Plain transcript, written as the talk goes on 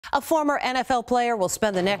A former NFL player will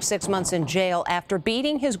spend the next 6 months in jail after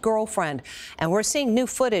beating his girlfriend. And we're seeing new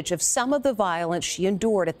footage of some of the violence she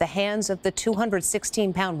endured at the hands of the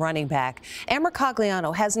 216-pound running back. Amber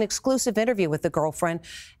Cogliano has an exclusive interview with the girlfriend.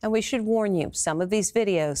 And we should warn you, some of these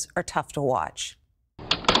videos are tough to watch.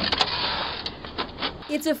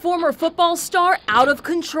 It's a former football star out of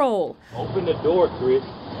control. Open the door, Chris.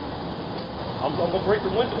 I'm gonna break the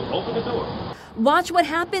window. Open the door. Watch what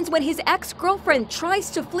happens when his ex-girlfriend tries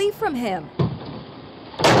to flee from him.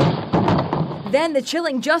 Then the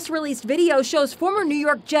chilling just-released video shows former New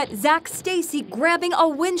York Jet Zac Stacy grabbing a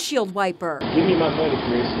windshield wiper. Give me my money,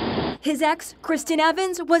 Chris. His ex, Kristin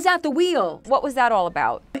Evans, was at the wheel. What was that all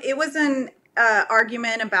about? It was an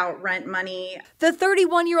argument about rent money. The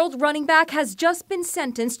 31-year-old running back has just been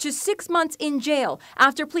sentenced to 6 months in jail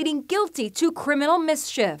after pleading guilty to criminal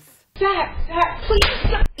mischief. Zac, please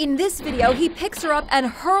stop. In this video, he picks her up and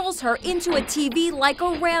hurls her into a TV like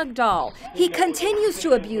a rag doll. He continues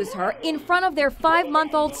to abuse her in front of their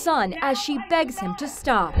 5-month-old son as she begs him to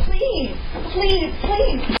stop. Please, please,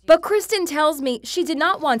 please. But Kristin tells me she did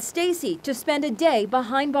not want Stacy to spend a day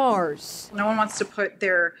behind bars. No one wants to put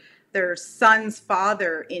their son's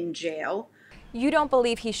father in jail. You don't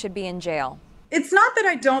believe he should be in jail? It's not that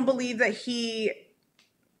I don't believe that he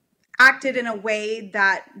acted in a way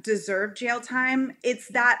that deserved jail time. It's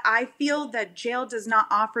that I feel that jail does not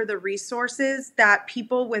offer the resources that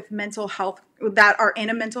people with mental health, that are in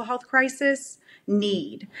a mental health crisis,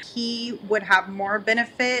 need. He would have more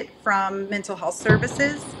benefit from mental health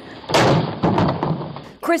services.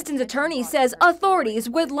 Kristin's attorney says authorities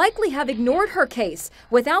would likely have ignored her case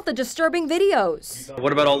without the disturbing videos.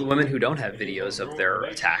 What about all the women who don't have videos of their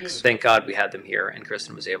attacks? Thank God we had them here, and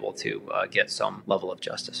Kristin was able to get some level of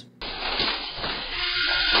justice. I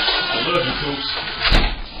love you,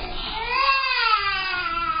 Coach.